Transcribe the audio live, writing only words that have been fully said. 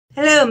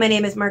Hello, my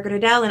name is Margaret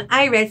Odell, and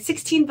I read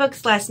 16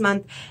 books last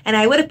month, and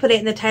I would have put it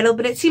in the title,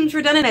 but it seems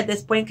redundant at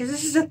this point because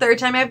this is the third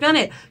time I've done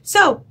it.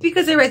 So,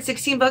 because I read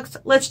 16 books,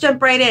 let's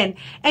jump right in.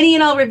 Any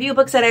and all review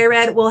books that I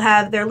read will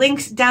have their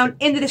links down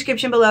in the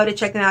description below to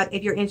check them out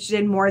if you're interested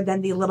in more than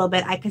the little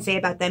bit I can say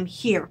about them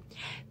here.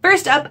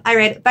 First up, I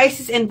read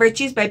Vices and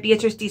Virtues by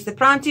Beatriz de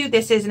Soprantu.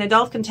 This is an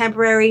adult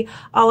contemporary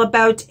all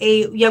about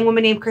a young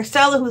woman named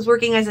Cristela who's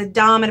working as a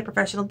dom in a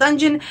professional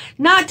dungeon.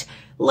 Not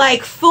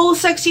like full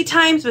sexy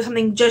times, but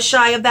something just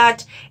shy of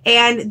that.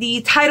 And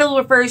the title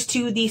refers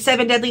to the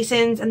 7 deadly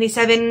sins and the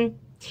 7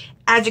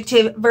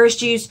 adjective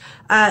virtues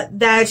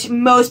that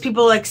most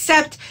people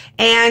accept,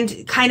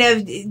 and kind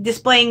of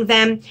displaying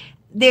them.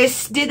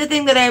 This did the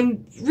thing that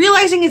I'm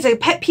realizing is a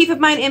pet peeve of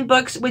mine in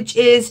books, which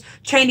is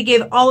trying to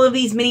give all of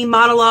these mini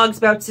monologues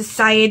about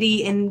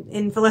society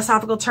in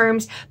philosophical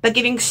terms, but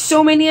giving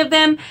so many of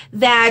them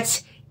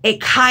that it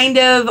kind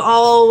of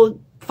all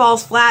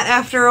falls flat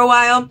after a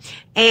while.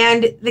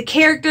 And the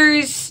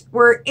characters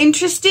were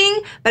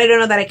interesting, but I don't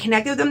know that I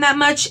connected with them that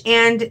much.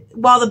 And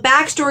while the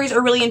backstories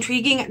are really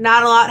intriguing,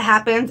 not a lot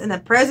happens in the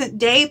present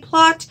day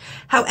plot.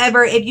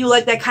 However, if you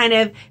like that kind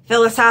of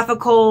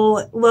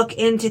philosophical look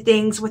into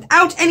things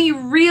without any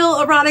real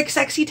erotic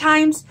sexy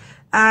times,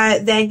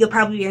 then you'll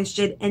probably be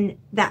interested in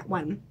that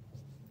one.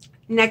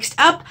 Next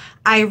up,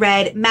 I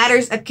read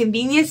Matters of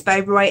Convenience by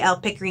Roy L.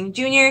 Pickering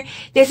Jr.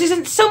 This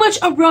isn't so much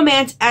a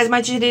romance as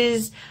much as it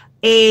is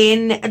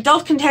an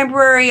adult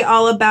contemporary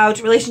all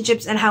about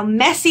relationships and how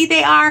messy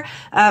they are,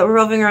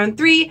 revolving around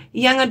 3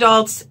 young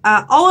adults,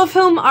 all of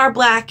whom are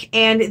black,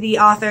 and the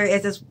author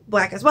is as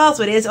black as well,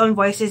 so it is Own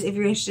Voices if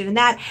you're interested in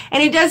that.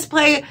 And it does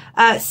play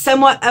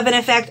somewhat of an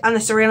effect on the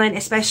storyline,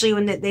 especially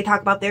when they talk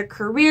about their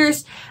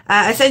careers.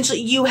 Essentially,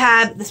 you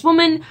have this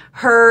woman,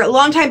 her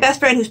longtime best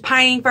friend who's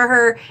pining for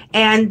her,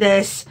 and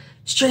this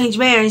strange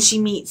man she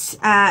meets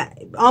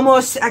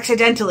almost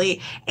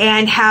accidentally,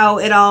 and how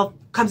it all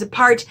comes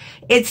apart.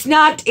 It's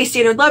not a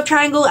standard love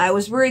triangle. I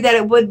was worried that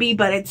it would be,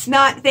 but it's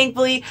not,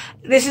 thankfully.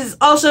 This is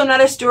also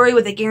not a story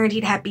with a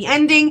guaranteed happy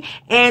ending,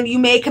 and you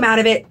may come out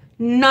of it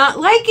not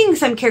liking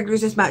some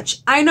characters as much.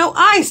 I know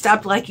I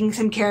stopped liking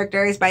some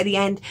characters by the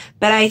end,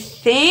 but I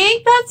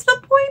think that's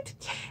the point.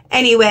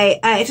 Anyway,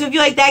 so if you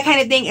like that kind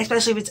of thing,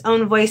 especially if it's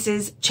Own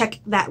Voices, check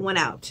that one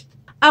out.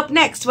 Up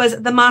next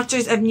was The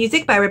Monsters of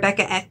Music by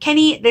Rebecca F.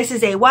 Kenny. This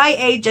is a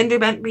YA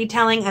gender-bent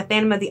retelling of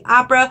Phantom of the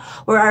Opera,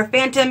 where our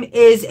Phantom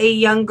is a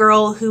young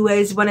girl who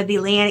is one of the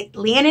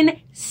Llannon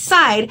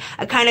side,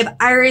 a kind of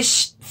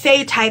Irish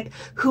fae type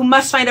who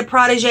must find a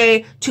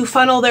protege to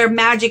funnel their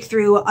magic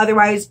through,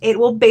 otherwise it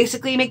will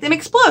basically make them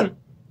explode,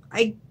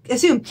 I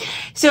assume.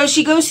 So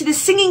she goes to the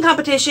singing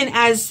competition,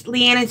 as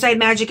Llannon side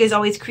magic is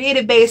always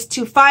creative based,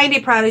 to find a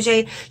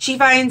protege. She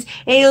finds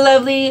a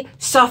lovely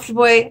soft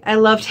boy, I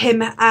loved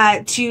him,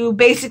 to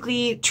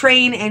basically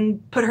train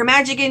and put her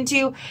magic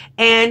into,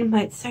 and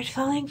might start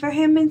falling for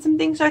him and some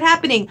things start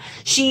happening.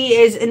 She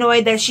is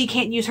annoyed that she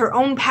can't use her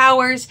own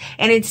powers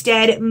and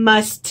instead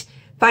must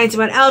find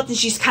someone else, and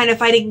she's kind of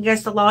fighting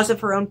against the laws of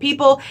her own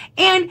people.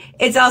 And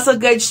it's also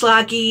good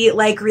schlocky,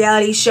 like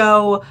reality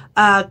show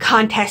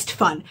contest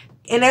fun.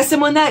 And as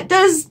someone that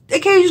does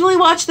occasionally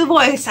watch The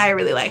Voice, I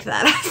really liked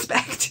that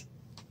aspect.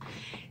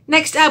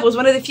 Next up was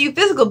one of the few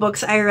physical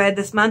books I read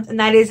this month, and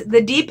that is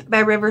The Deep by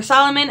River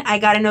Solomon. I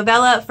got a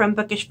novella from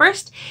Bookish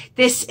First.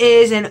 This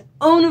is an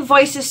Own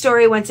Voices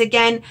story, once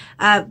again,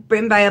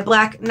 written by a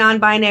black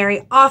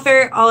non-binary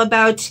author, all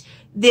about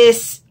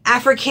this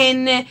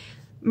African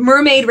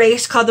mermaid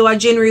race called the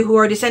Wajinru, who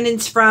are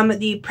descendants from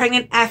the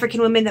pregnant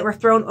African women that were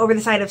thrown over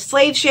the side of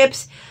slave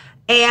ships.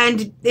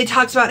 And it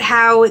talks about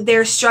how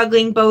they're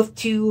struggling both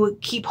to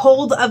keep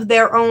hold of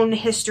their own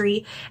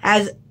history,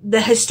 as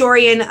the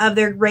historian of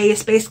their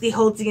race basically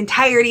holds the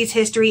entirety's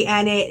history,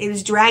 and it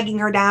is dragging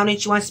her down, and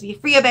she wants to be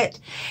free of it.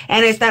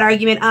 And it's that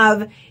argument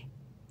of,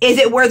 is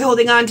it worth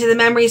holding on to the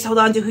memories, hold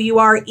on to who you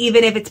are,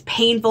 even if it's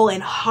painful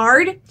and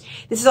hard?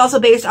 This is also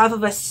based off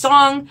of a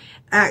song,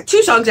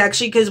 2 songs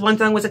actually, because one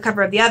song was a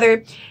cover of the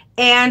other.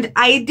 And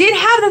I did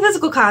have the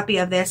physical copy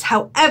of this.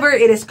 However,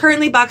 it is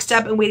currently boxed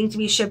up and waiting to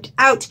be shipped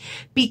out,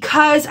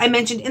 because I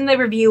mentioned in the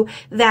review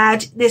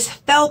that this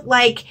felt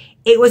like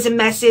it was a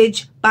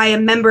message by a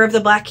member of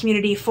the black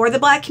community for the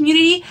black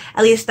community.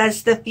 At least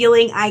that's the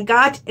feeling I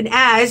got. And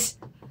as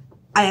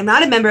I am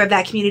not a member of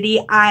that community,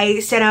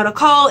 I sent out a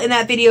call in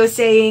that video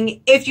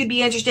saying, if you'd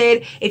be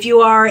interested, if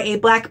you are a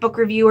black book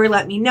reviewer,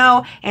 let me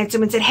know. And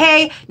someone said,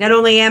 hey, not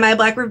only am I a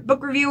black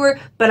book reviewer,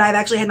 but I've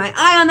actually had my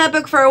eye on that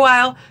book for a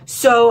while.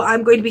 So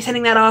I'm going to be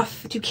sending that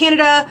off to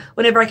Canada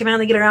whenever I can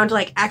finally get around to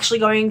like actually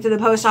going to the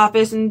post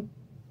office and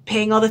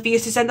paying all the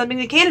fees to send something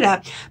to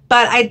Canada.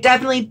 But I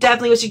definitely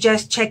would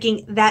suggest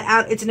checking that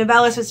out. It's a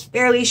novella, so it's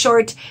fairly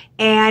short.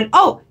 And,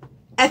 oh,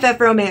 FF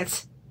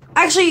romance.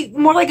 Actually,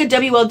 more like a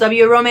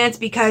WLW romance,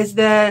 because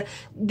the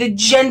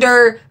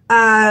gender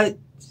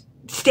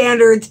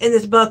standards in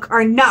this book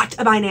are not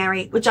a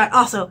binary, which I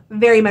also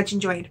very much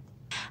enjoyed.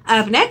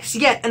 Up next,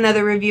 yet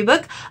another review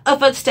book, A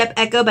Footstep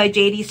Echo by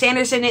J.D.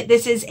 Sanderson.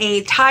 This is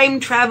a time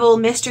travel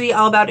mystery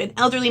all about an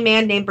elderly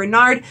man named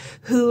Bernard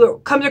who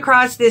comes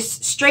across this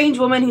strange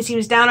woman who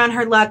seems down on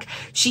her luck.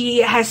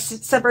 She has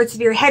suffered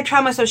severe head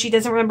trauma, so she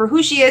doesn't remember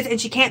who she is,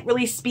 and she can't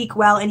really speak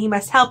well, and he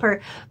must help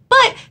her.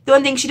 But the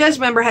one thing she does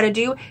remember how to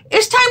do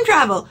is time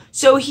travel.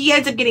 So he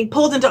ends up getting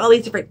pulled into all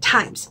these different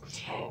times.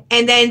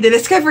 And then the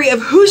discovery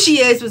of who she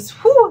is was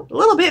a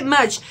little bit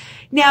much.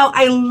 Now,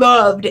 I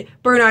loved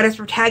Bernard as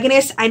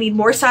protagonist. I need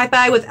more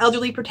sci-fi with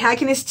elderly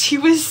protagonists. He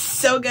was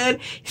so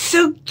good,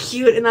 so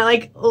cute in that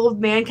like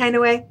old man kind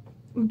of way.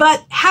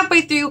 But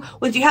halfway through,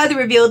 once you had the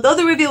reveal, though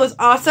the reveal was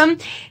awesome,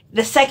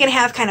 the second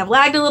half kind of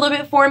lagged a little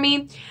bit for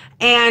me.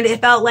 And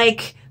it felt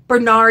like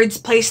Bernard's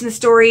place in the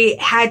story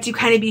had to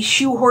kind of be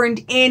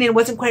shoehorned in and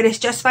wasn't quite as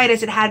justified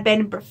as it had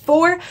been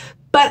before.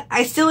 But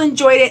I still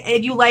enjoyed it.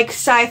 If you like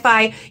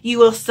sci-fi, you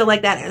will still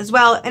like that as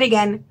well. And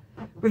again,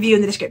 review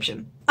in the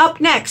description. Up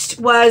next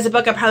was a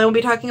book I probably won't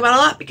be talking about a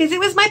lot because it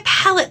was my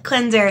palate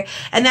cleanser.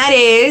 And that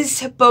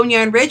is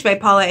Boneyard Ridge by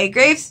Paula A.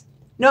 Graves.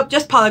 Nope,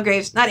 just Paula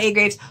Graves, not A.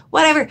 Graves.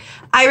 Whatever.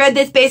 I read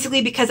this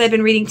basically because I've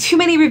been reading too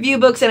many review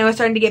books and I was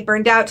starting to get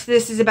burned out. So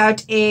this is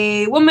about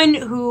a woman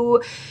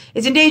who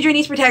is in danger and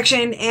needs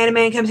protection, and a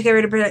man comes to give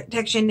her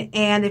protection,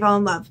 and they fall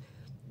in love.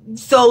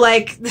 So,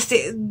 like,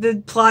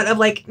 the plot of,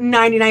 like,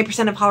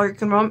 99% of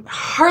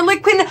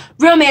Harlequin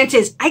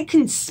romances. I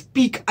can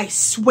speak, I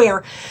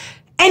swear.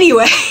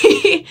 Anyway,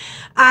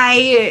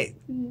 I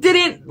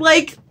didn't,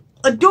 like,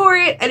 adore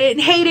it. I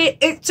didn't hate it.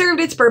 It served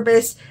its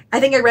purpose. I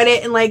think I read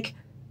it in, like,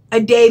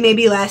 a day,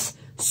 maybe less.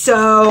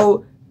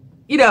 So,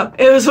 you know,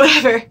 it was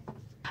whatever.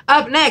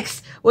 Up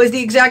next was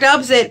the exact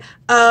opposite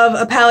of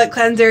a palate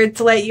cleanser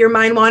to let your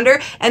mind wander,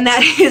 and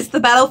that is The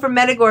Battle for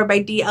Medagor by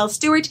D.L.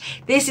 Stewart.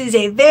 This is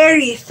a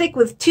very thick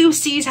with 2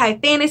 C's high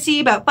fantasy,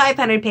 about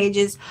 500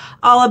 pages,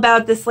 all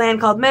about this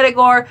land called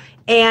Medagor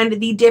and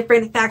the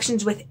different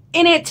factions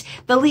within it.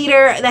 The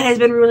leader that has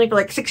been ruling for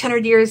like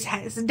 600 years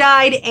has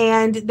died,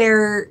 and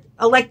they're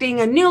electing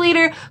a new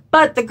leader,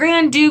 but the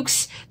Grand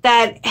Dukes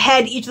that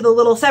head each of the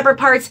little separate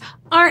parts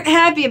aren't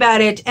happy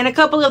about it, and a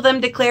couple of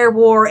them declare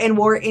war, and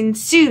war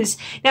ensues.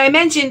 Now, I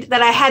mentioned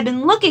that I had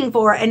been looking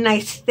for a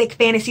nice thick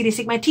fantasy to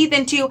sink my teeth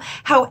into.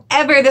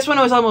 However, this one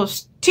was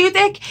almost too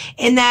thick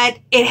in that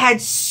it had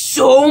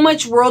so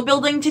much world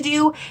building to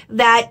do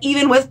that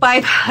even with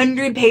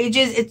 500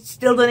 pages, it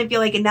still didn't feel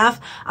like enough.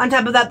 On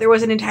top of that, there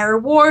was an entire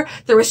war.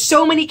 There were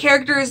so many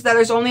characters that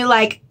there's only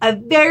like a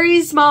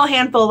very small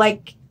handful,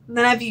 like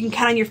none of you can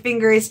count on your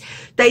fingers,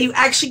 that you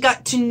actually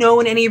got to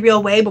know in any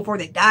real way before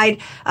they died.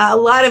 A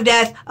lot of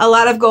death, a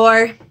lot of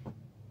gore.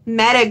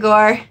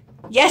 Medagor.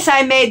 Yes,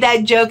 I made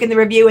that joke in the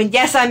review, and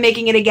yes, I'm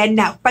making it again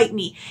now. Fight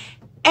me.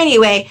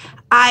 Anyway,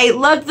 I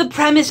loved the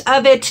premise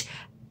of it.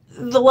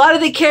 A lot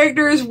of the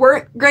characters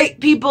weren't great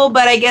people,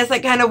 but I guess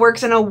that kind of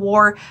works in a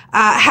war.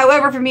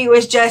 However, for me, it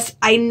was just,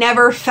 I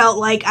never felt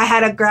like I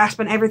had a grasp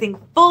on everything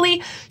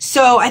fully.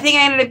 So I think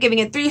I ended up giving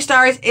it 3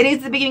 stars. It is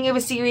the beginning of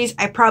a series.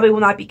 I probably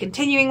will not be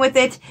continuing with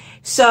it.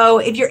 So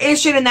if you're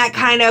interested in that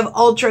kind of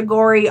ultra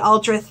gory,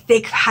 ultra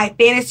thick high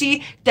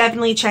fantasy,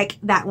 definitely check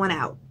that one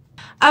out.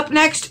 Up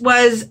next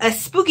was a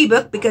spooky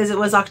book because it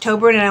was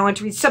October and I wanted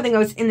to read something that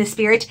was in the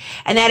spirit,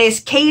 and that is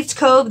Cades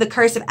Cove, The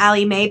Curse of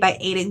Allie Mae by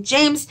Aidan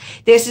James.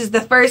 This is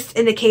the first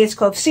in the Cades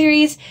Cove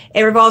series.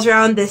 It revolves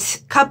around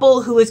this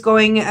couple who is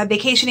going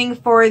vacationing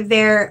for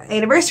their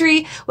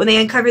anniversary when they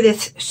uncover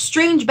this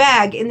strange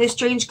bag in this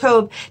strange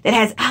cove that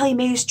has Allie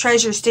Mae's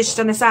treasure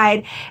stitched on the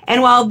side,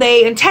 and while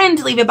they intend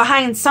to leave it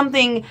behind,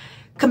 something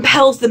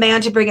compels the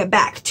man to bring it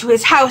back to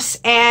his house,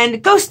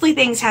 and ghostly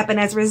things happen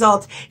as a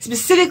result,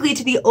 specifically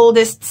to the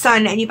oldest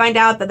son, and you find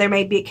out that there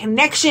may be a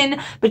connection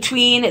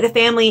between the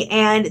family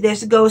and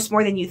this ghost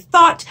more than you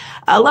thought.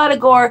 A lot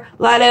of gore,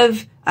 a lot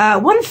of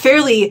one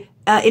fairly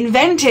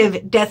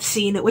inventive death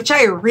scene, which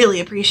I really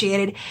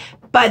appreciated,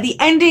 but the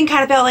ending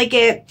kind of felt like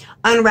it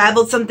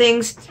unraveled some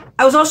things.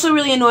 I was also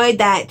really annoyed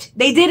that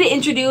they did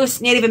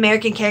introduce Native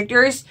American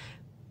characters,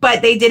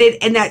 but they did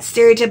it in that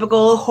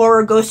stereotypical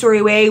horror ghost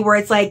story way where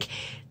it's like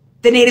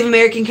the Native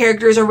American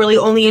characters are really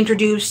only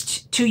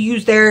introduced to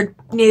use their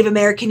Native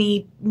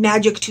American-y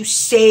magic to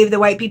save the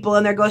white people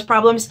and their ghost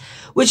problems,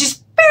 which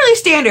is fairly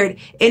standard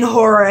in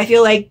horror. I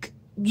feel like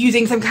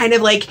using some kind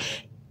of like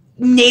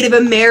Native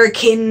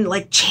American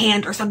like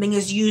chant or something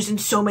is used in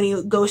so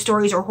many ghost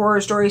stories or horror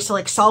stories to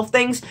like solve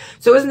things.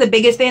 So I wasn't the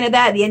biggest fan of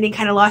that. The ending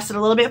kind of lost it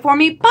a little bit for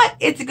me, but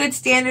it's a good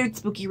standard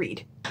spooky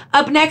read.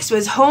 Up next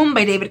was Home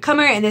by David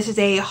Kummer, and this is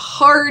a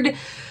hard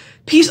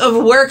piece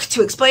of work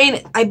to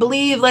explain. I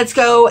believe, let's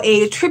go,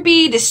 a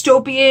trippy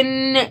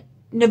dystopian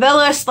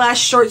novella /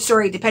 short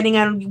story, depending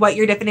on what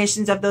your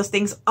definitions of those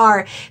things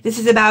are. This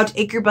is about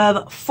a group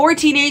of 4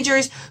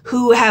 teenagers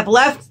who have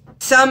left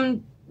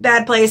some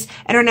bad place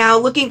and are now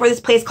looking for this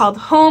place called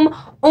home.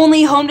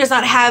 Only home does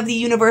not have the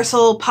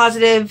universal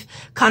positive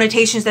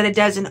connotations that it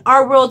does in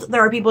our world. There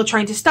are people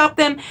trying to stop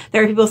them.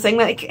 There are people saying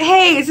like,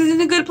 hey, this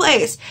isn't a good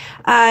place.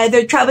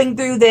 They're traveling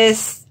through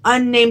this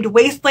unnamed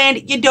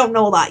wasteland, you don't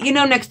know a lot. You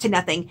know next to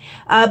nothing.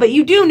 But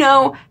you do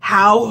know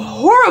how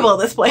horrible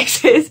this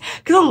place is,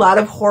 because a lot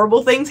of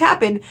horrible things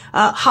happen.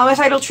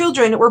 Homicidal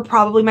children were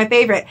probably my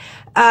favorite.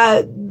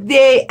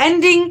 The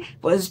ending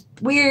was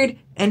weird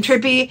and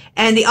trippy,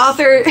 and the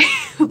author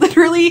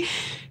literally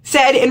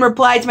said in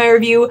reply to my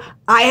review,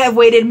 I have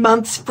waited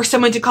months for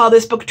someone to call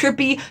this book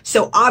trippy,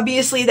 so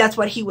obviously that's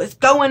what he was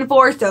going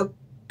for, so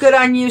good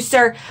on you,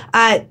 sir.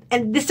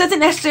 And this doesn't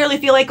necessarily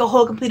feel like a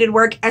whole completed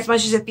work as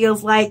much as it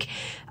feels like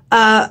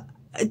a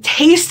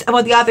taste of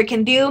what the author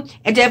can do.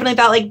 It definitely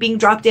felt like being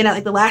dropped in at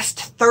like the last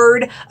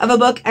third of a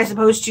book as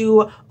opposed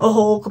to a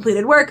whole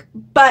completed work,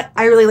 but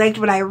I really liked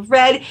what I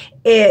read.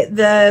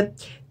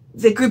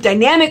 The group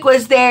dynamic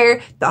was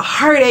there, the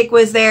heartache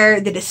was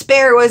there, the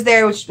despair was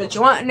there, which is what you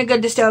want in a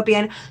good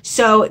dystopian.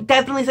 So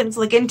definitely something to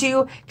look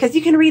into, because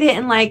you can read it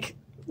in like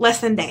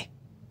less than a day.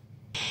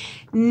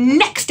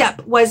 Next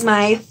up was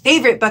my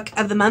favorite book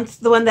of the month,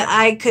 the one that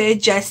I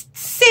could just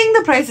sing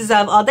the praises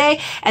of all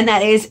day, and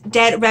that is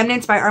Dead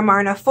Remnants by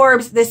Amarna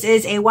Forbes. This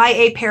is a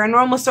YA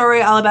paranormal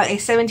story all about a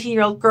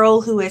 17-year-old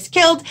girl who is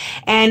killed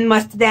and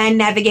must then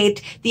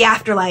navigate the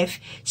afterlife.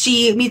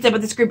 She meets up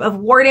with this group of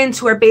wardens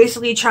who are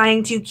basically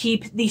trying to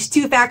keep these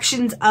two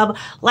factions of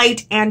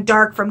light and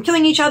dark from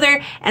killing each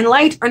other, and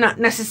light are not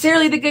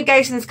necessarily the good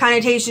guys in this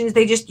connotations,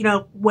 they just,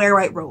 wear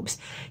white robes.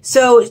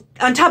 So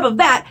on top of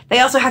that, they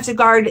also have to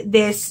guard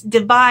this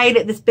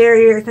divide, this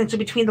barrier essentially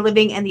between the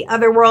living and the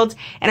other worlds.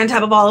 And on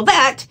top of all of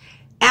that,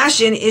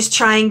 Ashen is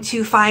trying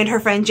to find her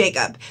friend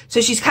Jacob.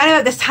 So she's kind of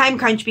at this time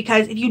crunch,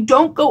 because if you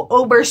don't go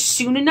over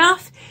soon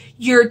enough,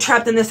 you're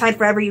trapped on this side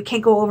forever. You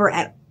can't go over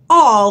at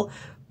all,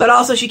 but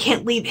also she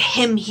can't leave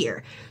him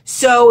here.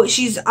 So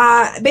she's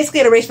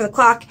basically at a race for the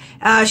clock.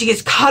 She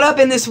gets caught up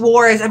in this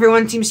war as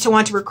everyone seems to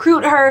want to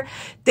recruit her.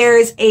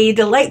 There's a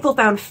delightful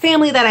found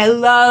family that I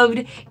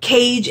loved.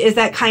 Cage is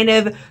that kind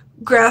of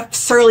gruff,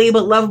 surly,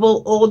 but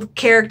lovable old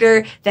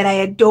character that I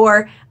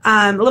adore.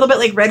 A little bit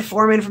like Red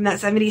Foreman from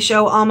that 70s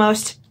show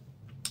almost.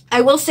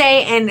 I will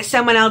say, and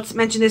someone else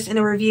mentioned this in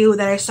a review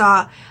that I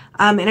saw,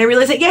 and I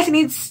realized that yes, it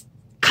needs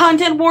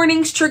content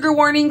warnings, trigger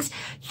warnings.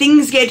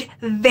 Things get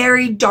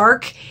very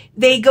dark.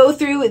 They go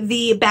through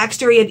the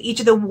backstory of each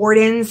of the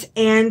wardens,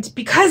 and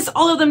because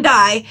all of them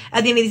die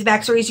at the end of these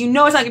backstories, you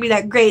know it's not going to be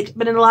that great,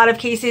 but in a lot of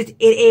cases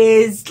it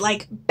is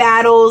like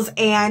battles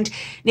and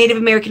Native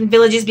American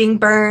villages being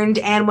burned,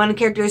 and one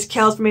character is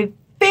killed from a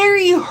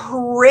very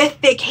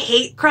horrific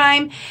hate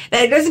crime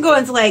that it doesn't go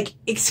into like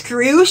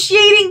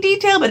excruciating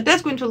detail, but it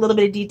does go into a little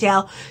bit of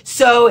detail.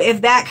 So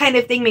if that kind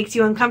of thing makes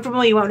you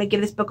uncomfortable, you want to give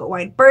this book a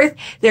wide berth.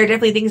 There are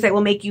definitely things that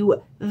will make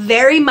you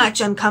very much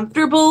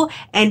uncomfortable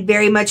and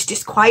very much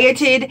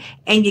disquieted,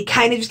 and you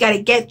kind of just got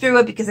to get through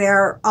it, because they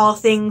are all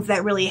things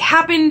that really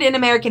happened in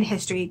American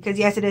history, because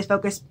yes, it is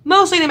focused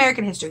mostly in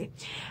American history.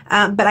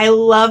 But I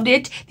loved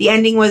it. The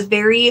ending was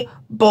very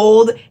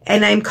bold,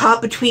 and I'm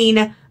caught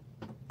between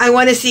I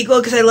want a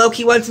sequel because I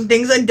low-key want some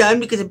things undone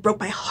because it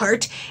broke my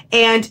heart,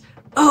 and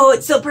oh,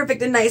 it's so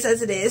perfect and nice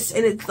as it is,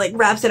 and it's like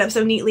wraps it up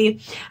so neatly.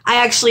 I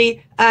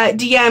actually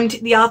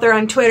DM'd the author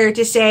on Twitter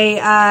to say,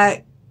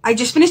 I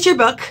just finished your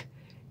book.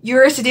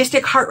 You're a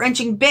sadistic,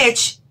 heart-wrenching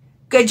bitch.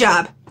 Good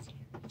job.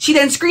 She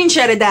then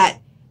screenshotted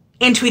that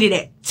and tweeted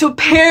it. So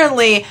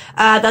apparently,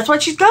 that's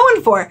what she's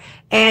going for,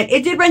 and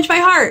it did wrench my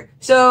heart.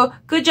 So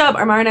good job,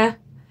 Amarna.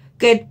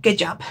 Good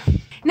job.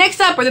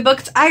 Next up were the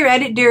books I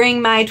read during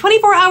my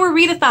 24-hour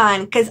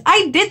readathon, because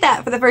I did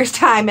that for the first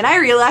time and I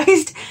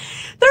realized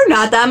they're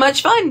not that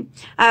much fun.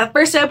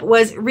 First up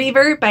was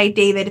Reaver by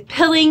David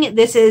Pilling.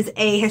 This is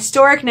a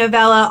historic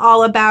novella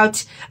all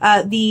about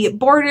the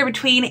border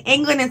between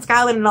England and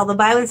Scotland and all the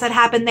violence that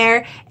happened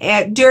there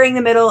during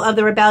the middle of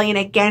the rebellion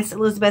against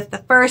Elizabeth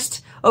I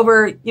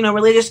over,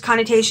 religious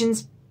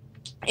connotations.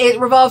 It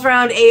revolves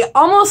around a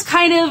almost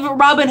kind of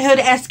Robin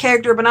Hood-esque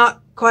character, but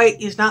not quite.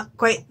 He's not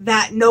quite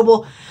that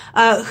noble,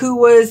 who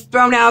was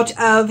thrown out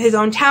of his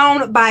own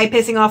town by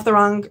pissing off the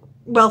wrong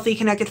wealthy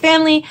connected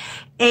family,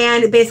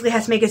 and basically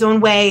has to make his own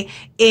way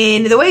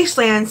in the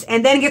wastelands,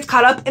 and then gets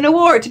caught up in a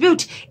war to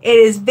boot. It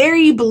is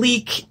very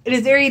bleak. It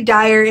is very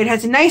dire. It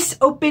has a nice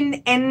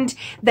open end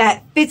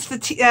that fits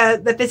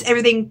that fits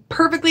everything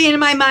perfectly in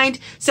my mind.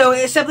 So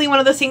it's definitely one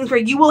of those things where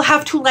you will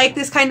have to like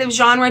this kind of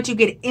genre to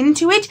get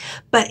into it.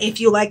 But if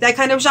you like that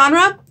kind of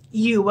genre,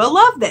 you will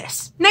love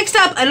this. Next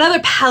up, another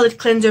palate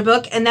cleanser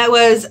book, and that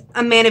was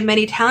A Man of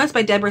Many Talents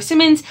by Deborah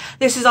Simmons.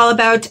 This is all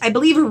about, I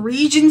believe, a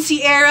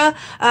Regency era,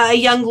 a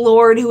young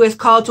lord who is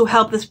called to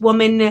help this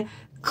woman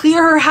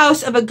clear her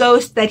house of a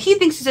ghost that he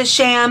thinks is a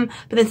sham,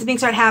 but then something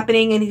starts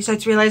happening and he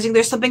starts realizing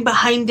there's something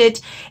behind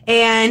it,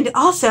 and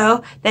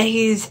also that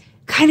he's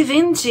kind of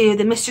into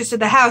the mistress of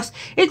the house.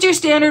 It's your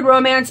standard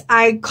romance.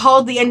 I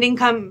called the ending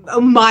come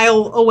a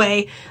mile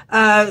away.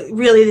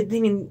 Really,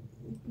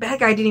 that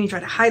guy didn't even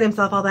try to hide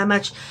himself all that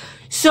much.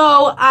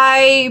 So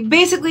I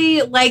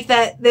basically like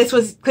that this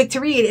was quick to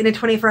read in a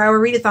 24-hour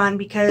readathon,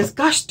 because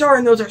gosh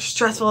darn, those are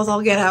stressful as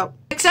all get out.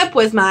 Next Next up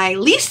was my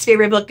least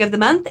favorite book of the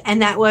month,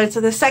 and that was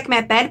The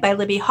Sekhmet Bed by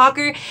Libby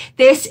Hawker.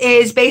 This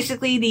is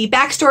basically the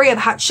backstory of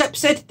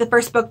Hatshepsut, the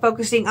first book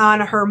focusing on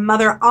her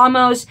mother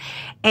Ahmose,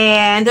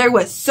 and there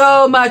was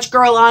so much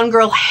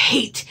girl-on-girl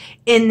hate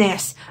in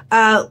this.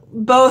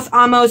 Both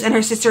Ahmose and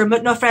her sister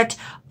Mutnofret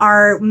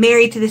are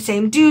married to the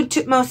same dude,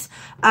 Thutmose,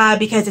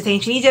 because it's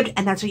ancient Egypt,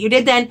 and that's what you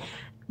did then.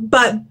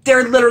 But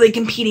they're literally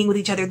competing with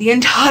each other the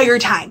entire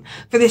time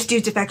for this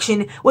dude's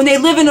affection when they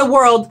live in a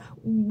world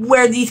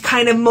where these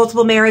kind of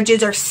multiple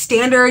marriages are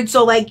standard.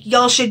 So like,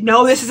 y'all should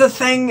know this is a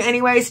thing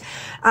anyways.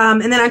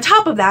 And then on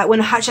top of that,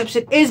 when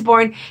Hatshepsut is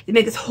born, they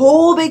make this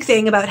whole big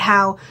thing about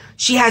how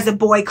she has a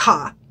boy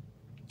Ka.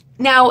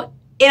 Now,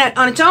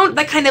 on its own,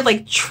 that kind of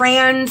like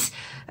trans,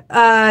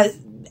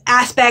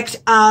 aspect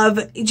of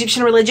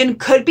Egyptian religion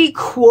could be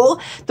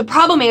cool. The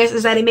problem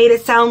is that it made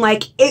it sound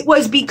like it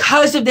was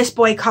because of this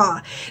boy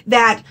Ka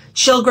that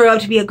she'll grow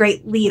up to be a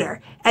great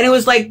leader. And it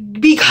was like,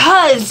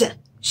 because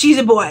she's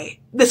a boy,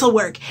 this'll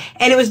work.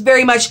 And it was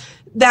very much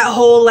that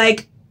whole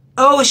like,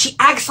 oh, she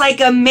acts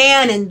like a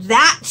man and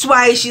that's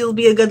why she'll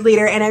be a good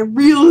leader. And I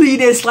really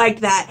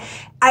disliked that.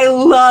 I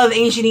love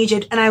ancient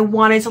Egypt and I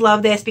wanted to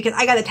love this because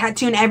I got a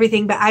tattoo and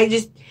everything, but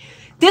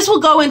this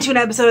will go into an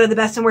episode of the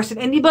best and worst of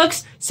indie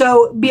books,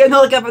 so be on the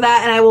lookout for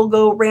that, and I will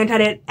go rant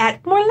at it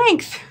at more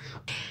length.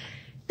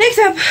 Next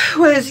up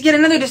was yet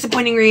another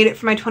disappointing read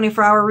for my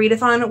 24-hour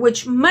readathon,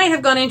 which might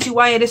have gone into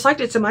why I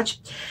disliked it so much,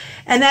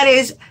 and that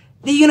is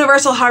The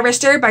Universal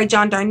Harvester by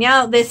John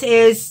Darnielle. This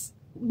is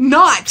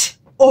not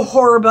a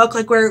horror book,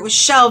 like where it was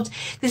shelved.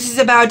 This is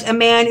about a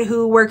man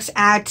who works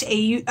at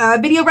a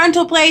video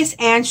rental place,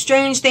 and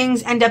strange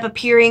things end up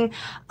appearing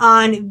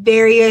on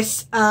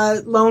various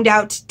loaned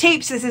out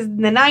tapes. This is in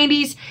the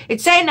 90s.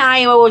 It's set in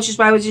Iowa, which is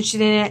why I was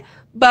interested in it.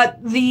 But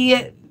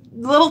the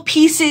little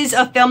pieces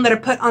of film that are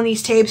put on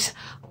these tapes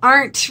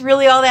aren't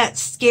really all that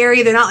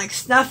scary. They're not like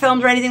snuff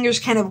films or anything. They're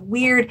just kind of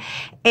weird.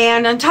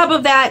 And on top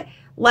of that,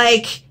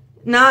 like,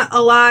 not a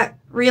lot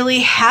really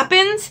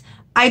happens.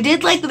 I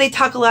did like that they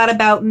talk a lot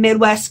about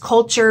Midwest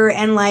culture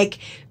and like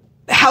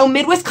how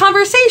Midwest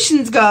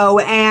conversations go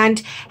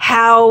and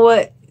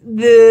how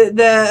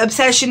the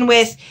obsession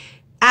with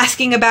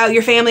asking about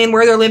your family and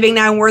where they're living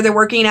now and where they're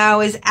working now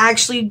is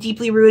actually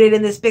deeply rooted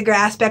in this bigger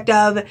aspect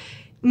of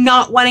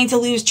not wanting to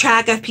lose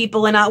track of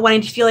people and not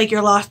wanting to feel like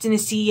you're lost in a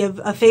sea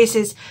of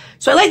faces.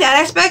 So I like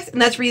that aspect,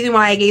 and that's the reason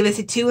why I gave this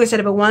a 2 instead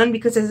of a 1,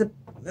 because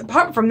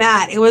apart from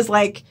that, it was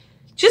like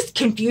just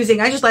confusing.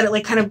 I just let it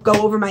like kind of go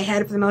over my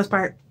head for the most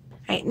part.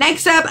 Right,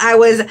 next up, I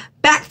was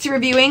back to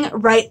reviewing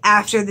right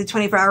after the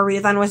 24-hour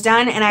readathon was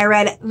done, and I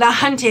read The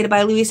Hunted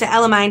by Louisa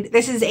Elamind.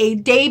 This is a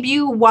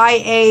debut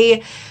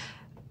YA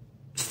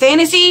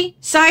fantasy,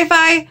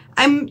 sci-fi.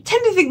 I tend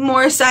to think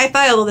more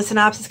sci-fi, although the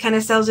synopsis kind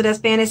of sells it as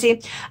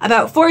fantasy,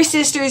 about 4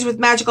 sisters with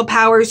magical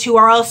powers who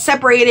are all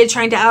separated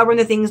trying to outrun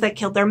the things that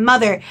killed their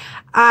mother.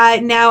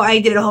 Now,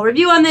 I did a whole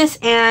review on this,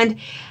 and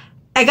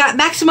I got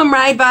Maximum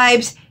Ride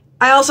vibes.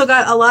 I also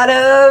got a lot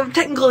of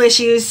technical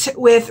issues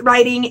with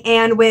writing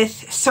and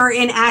with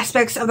certain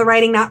aspects of the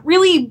writing not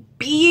really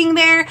being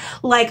there,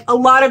 like a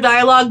lot of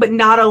dialogue but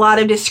not a lot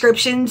of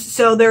descriptions.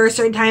 So there are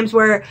certain times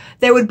where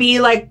there would be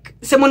like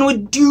someone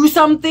would do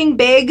something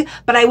big,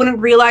 but I wouldn't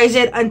realize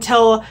it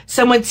until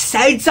someone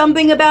said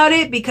something about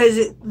it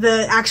because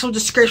the actual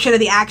description of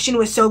the action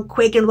was so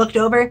quick and looked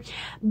over.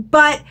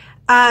 But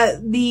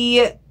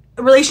the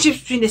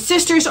relationships between the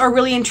sisters are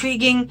really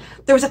intriguing.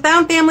 There was a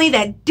found family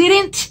that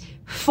didn't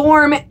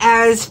form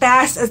as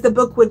fast as the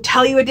book would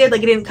tell you it did.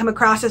 Like, it didn't come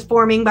across as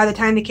forming by the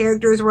time the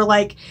characters were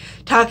like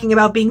talking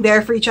about being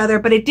there for each other,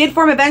 but it did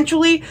form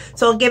eventually,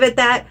 so I'll give it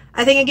that.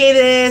 I think I gave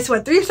this,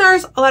 3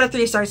 stars? A lot of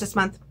 3 stars this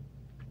month.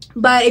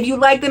 But if you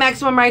like the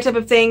Maximum Ride type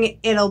of thing,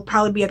 it'll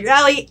probably be up your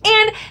alley.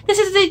 And this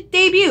is a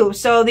debut,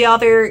 so the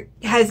author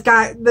has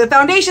got the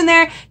foundation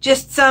there,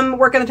 just some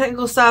work on the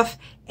technical stuff,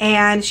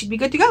 and she'd be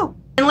good to go.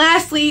 And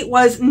lastly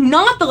was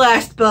not the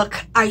last book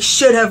I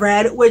should have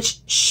read,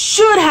 which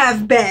should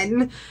have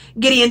been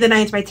Gideon the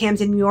Ninth by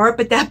Tamsin Muir,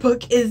 but that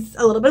book is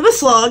a little bit of a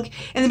slog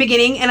in the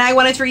beginning, and I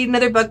wanted to read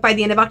another book by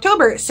the end of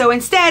October. So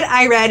instead,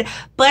 I read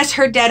Bless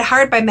Her Dead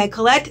Heart by Meg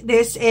Collette.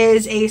 This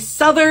is a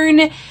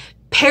Southern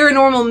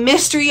paranormal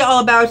mystery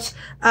all about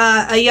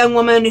a young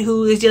woman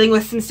who is dealing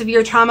with some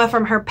severe trauma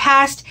from her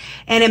past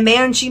and a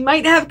man she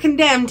might have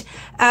condemned,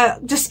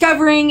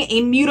 discovering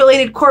a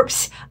mutilated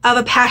corpse of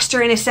a pastor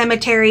in a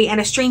cemetery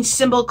and a strange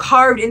symbol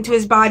carved into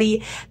his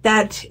body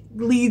that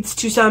leads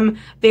to some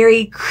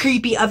very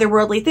creepy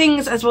otherworldly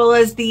things, as well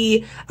as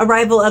the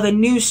arrival of a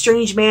new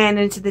strange man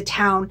into the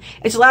town.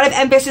 It's a lot of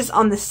emphasis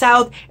on the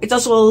South. It's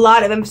also a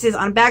lot of emphasis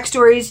on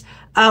backstories.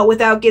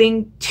 Without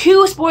getting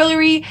too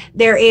spoilery,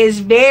 there is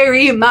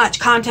very much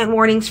content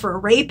warnings for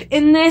rape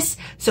in this,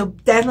 so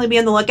definitely be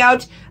on the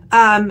lookout.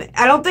 I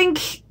don't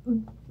think,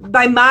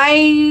 by my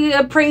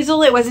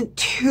appraisal, it wasn't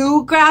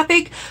too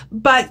graphic,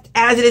 but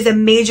as it is a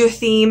major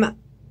theme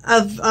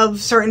of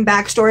certain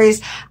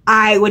backstories,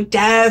 I would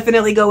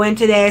definitely go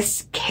into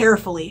this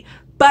carefully.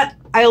 but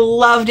I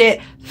loved it.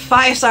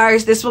 5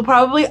 stars. This will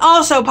probably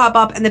also pop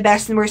up in the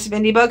best and worst of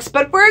indie books,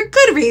 but for a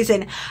good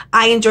reason.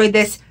 I enjoyed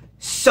this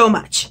so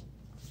much.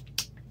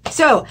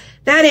 So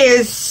that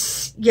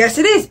is, yes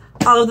it is,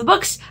 all of the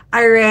books.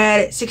 I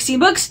read 16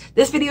 books.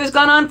 This video has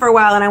gone on for a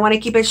while and I want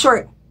to keep it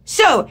short.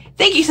 So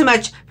thank you so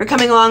much for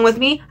coming along with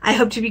me. I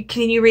hope to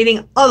continue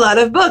reading a lot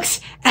of books.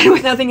 And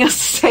with nothing else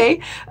to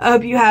say, I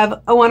hope you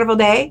have a wonderful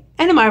day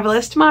and a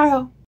marvelous tomorrow.